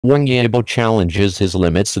Wang Yibo challenges his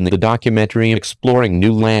limits in the documentary Exploring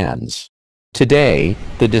New Lands. Today,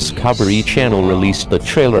 the Discovery Channel released the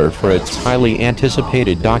trailer for its highly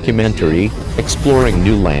anticipated documentary, Exploring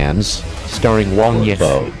New Lands, starring Wang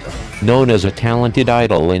Yibo. Known as a talented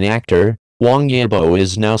idol and actor, Wang Yibo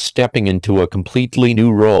is now stepping into a completely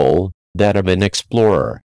new role, that of an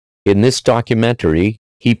explorer. In this documentary,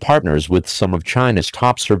 he partners with some of China's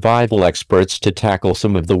top survival experts to tackle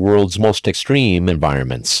some of the world's most extreme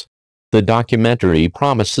environments. The documentary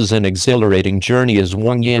promises an exhilarating journey as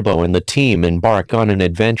Wang Yibo and the team embark on an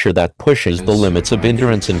adventure that pushes the limits of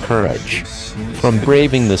endurance and courage. From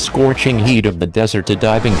braving the scorching heat of the desert to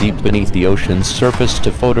diving deep beneath the ocean's surface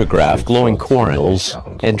to photograph glowing corals,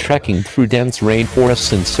 and trekking through dense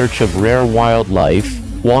rainforests in search of rare wildlife,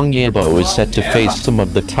 Wang Yibo is set to face some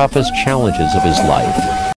of the toughest challenges of his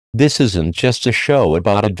life. This isn't just a show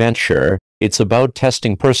about adventure, it's about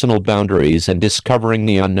testing personal boundaries and discovering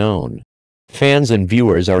the unknown. Fans and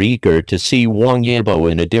viewers are eager to see Wang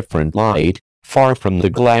Yibo in a different light, far from the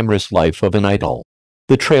glamorous life of an idol.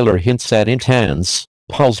 The trailer hints at intense,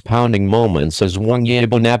 pulse-pounding moments as Wang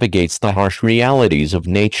Yibo navigates the harsh realities of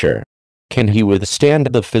nature. Can he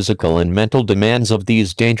withstand the physical and mental demands of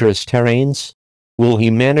these dangerous terrains? Will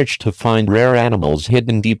he manage to find rare animals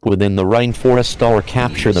hidden deep within the rainforest or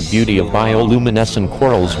capture the beauty of bioluminescent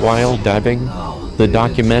corals while diving? The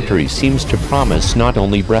documentary seems to promise not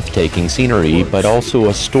only breathtaking scenery but also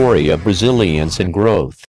a story of resilience and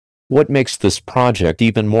growth. What makes this project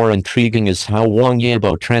even more intriguing is how Wang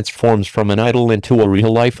Yibo transforms from an idol into a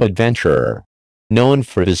real-life adventurer. Known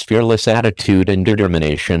for his fearless attitude and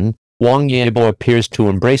determination, Wang Yibo appears to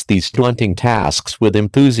embrace these daunting tasks with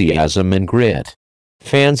enthusiasm and grit.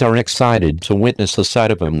 Fans are excited to witness a side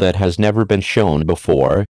of him that has never been shown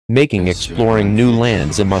before, making Exploring New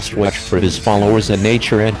Lands a must-watch for his followers and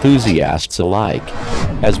nature enthusiasts alike.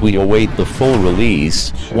 As we await the full release,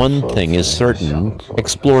 one thing is certain: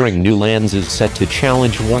 Exploring New Lands is set to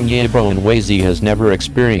challenge Wang Yibo in ways he has never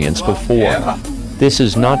experienced before. This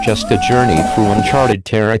is not just a journey through uncharted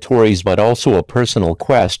territories but also a personal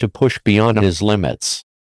quest to push beyond his limits.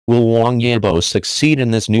 Will Wang Yibo succeed in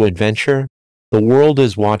this new adventure? The world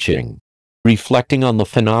is watching. Reflecting on the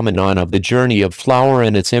phenomenon of the journey of Flower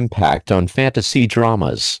and its impact on fantasy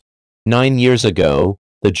dramas. 9 years ago,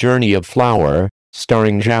 The Journey of Flower,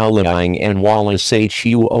 starring Zhao and Wallace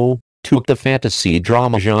Huo, took the fantasy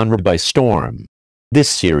drama genre by storm. This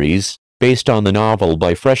series, based on the novel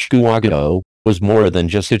by Fresh Guaguo, was more than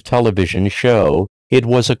just a television show. It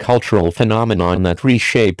was a cultural phenomenon that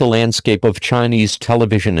reshaped the landscape of Chinese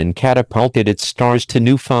television and catapulted its stars to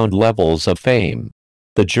newfound levels of fame.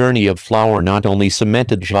 The Journey of Flower not only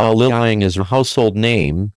cemented Zhao as a household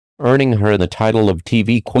name, earning her the title of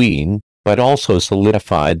TV Queen, but also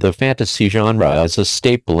solidified the fantasy genre as a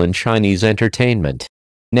staple in Chinese entertainment.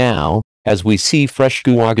 Now, as we see Fresh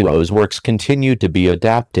Guaguo's works continue to be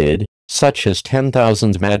adapted, such as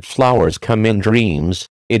 10,000 Mad Flowers Come in Dreams,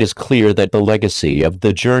 it is clear that the legacy of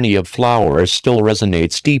The Journey of Flower still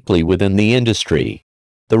resonates deeply within the industry.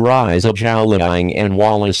 The rise of Zhao and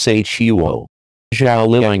Wallace Huo.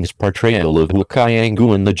 Zhao portrayal of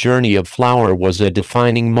Hukayangu in The Journey of Flower was a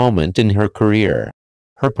defining moment in her career.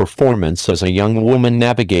 Her performance as a young woman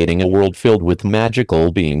navigating a world filled with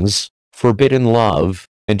magical beings, forbidden love,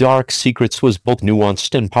 and dark secrets was both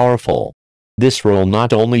nuanced and powerful. This role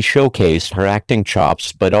not only showcased her acting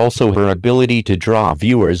chops but also her ability to draw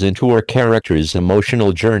viewers into her character's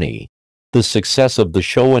emotional journey. The success of the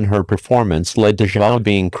show and her performance led to Zhao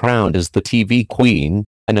being crowned as the TV Queen,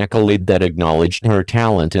 an accolade that acknowledged her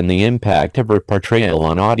talent and the impact of her portrayal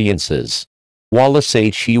on audiences. Wallace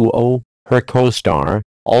Huo, her co-star,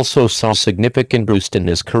 also saw a significant boost in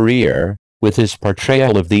his career, with his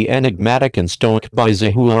portrayal of the enigmatic and stoic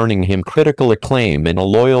Baizihu earning him critical acclaim and a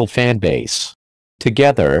loyal fanbase.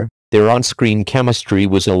 Together, their on-screen chemistry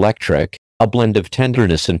was electric, a blend of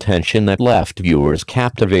tenderness and tension that left viewers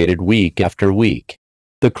captivated week after week.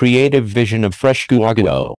 The creative vision of Fresh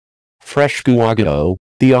Guaguo. Fresh Guaguo,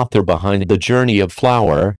 the author behind The Journey of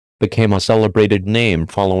Flower, became a celebrated name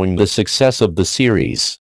following the success of the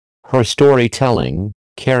series. Her storytelling,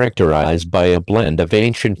 characterized by a blend of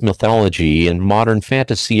ancient mythology and modern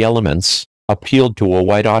fantasy elements, appealed to a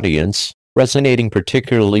wide audience, resonating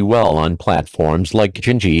particularly well on platforms like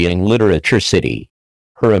Jinjiang Literature City.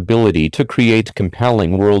 Her ability to create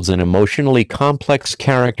compelling worlds and emotionally complex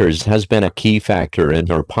characters has been a key factor in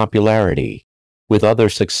her popularity. With other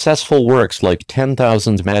successful works like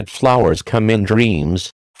 10,000 Mad Flowers Come in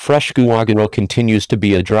Dreams, Fresh Guaguo continues to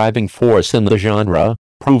be a driving force in the genre,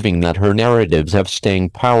 proving that her narratives have staying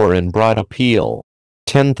power and broad appeal.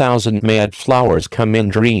 10,000 Mad Flowers Come in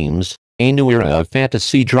Dreams, a new era of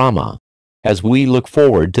fantasy drama. As we look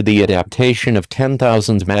forward to the adaptation of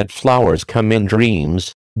 10,000 Mad Flowers Come in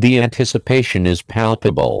Dreams, the anticipation is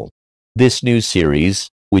palpable. This new series,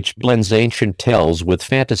 which blends ancient tales with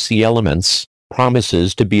fantasy elements,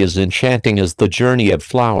 promises to be as enchanting as The Journey of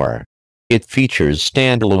Flower. It features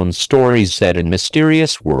standalone stories set in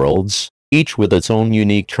mysterious worlds, each with its own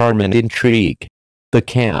unique charm and intrigue. The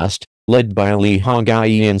cast, led by Li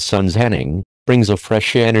Hongyi and Sun Zhanning, brings a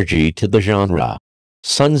fresh energy to the genre.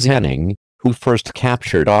 Sun Zhanning, who first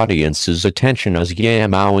captured audiences' attention as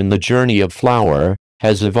Yamao in The Journey of Flower,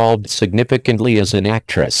 has evolved significantly as an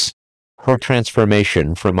actress. Her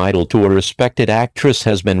transformation from idol to a respected actress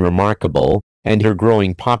has been remarkable, and her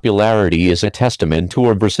growing popularity is a testament to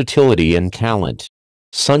her versatility and talent.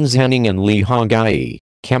 Sun Zhanning and Li Hongyi,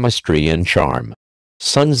 chemistry and charm.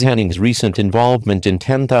 Sun Zhanning's recent involvement in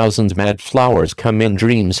 10,000 Mad Flowers Come in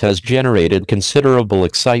Dreams has generated considerable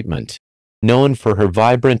excitement. Known for her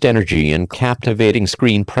vibrant energy and captivating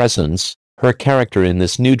screen presence, her character in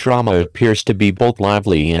this new drama appears to be both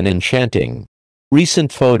lively and enchanting.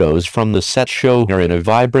 Recent photos from the set show her in a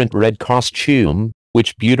vibrant red costume,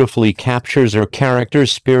 which beautifully captures her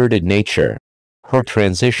character's spirited nature. Her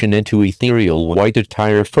transition into ethereal white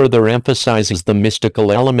attire further emphasizes the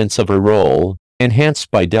mystical elements of her role, enhanced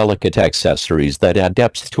by delicate accessories that add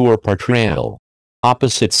depth to her portrayal.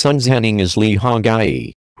 Opposite Sun Zhanning is Li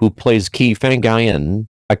Hongyi, who plays Qi Fangyan,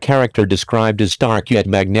 a character described as dark yet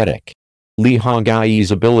magnetic. Li Hongyi's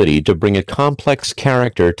ability to bring a complex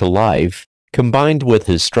character to life, combined with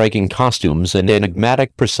his striking costumes and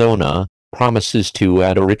enigmatic persona, promises to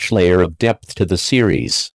add a rich layer of depth to the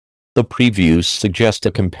series. The previews suggest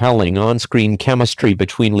a compelling on-screen chemistry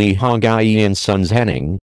between Li Hongyi and Sun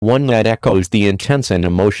Zhanning, one that echoes the intense and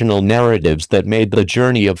emotional narratives that made The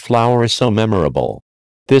Journey of Flower so memorable.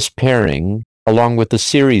 This pairing, along with the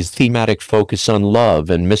series' thematic focus on love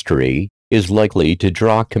and mystery, is likely to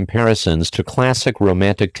draw comparisons to classic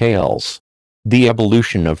romantic tales. The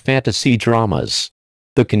evolution of fantasy dramas.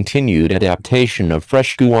 The continued adaptation of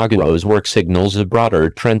fresh Guoguo's work signals a broader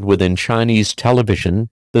trend within Chinese television,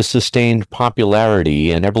 the sustained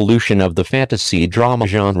popularity and evolution of the fantasy drama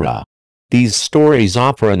genre. These stories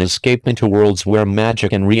offer an escape into worlds where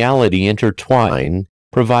magic and reality intertwine,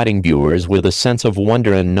 providing viewers with a sense of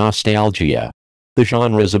wonder and nostalgia. The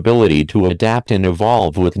genre's ability to adapt and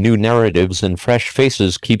evolve with new narratives and fresh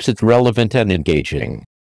faces keeps it relevant and engaging.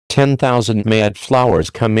 10,000 Mad Flowers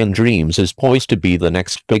Come in Dreams is poised to be the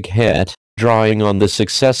next big hit, drawing on the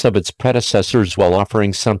success of its predecessors while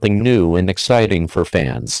offering something new and exciting for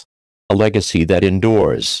fans. A legacy that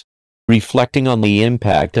endures. Reflecting on the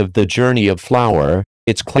impact of The Journey of Flower,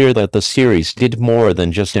 it's clear that the series did more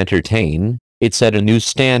than just entertain, it set a new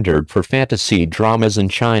standard for fantasy dramas in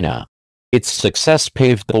China. Its success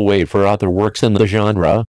paved the way for other works in the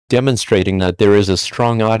genre, demonstrating that there is a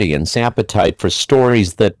strong audience appetite for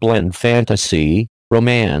stories that blend fantasy,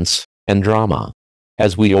 romance, and drama.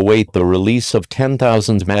 As we await the release of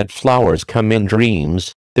 10,000 Mad Flowers Come in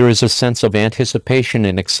Dreams, there is a sense of anticipation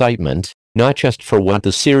and excitement, not just for what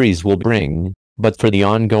the series will bring, but for the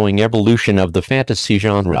ongoing evolution of the fantasy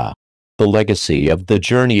genre. The legacy of The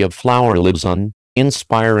Journey of Flower lives on,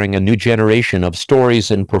 inspiring a new generation of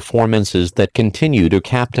stories and performances that continue to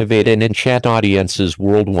captivate and enchant audiences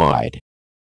worldwide.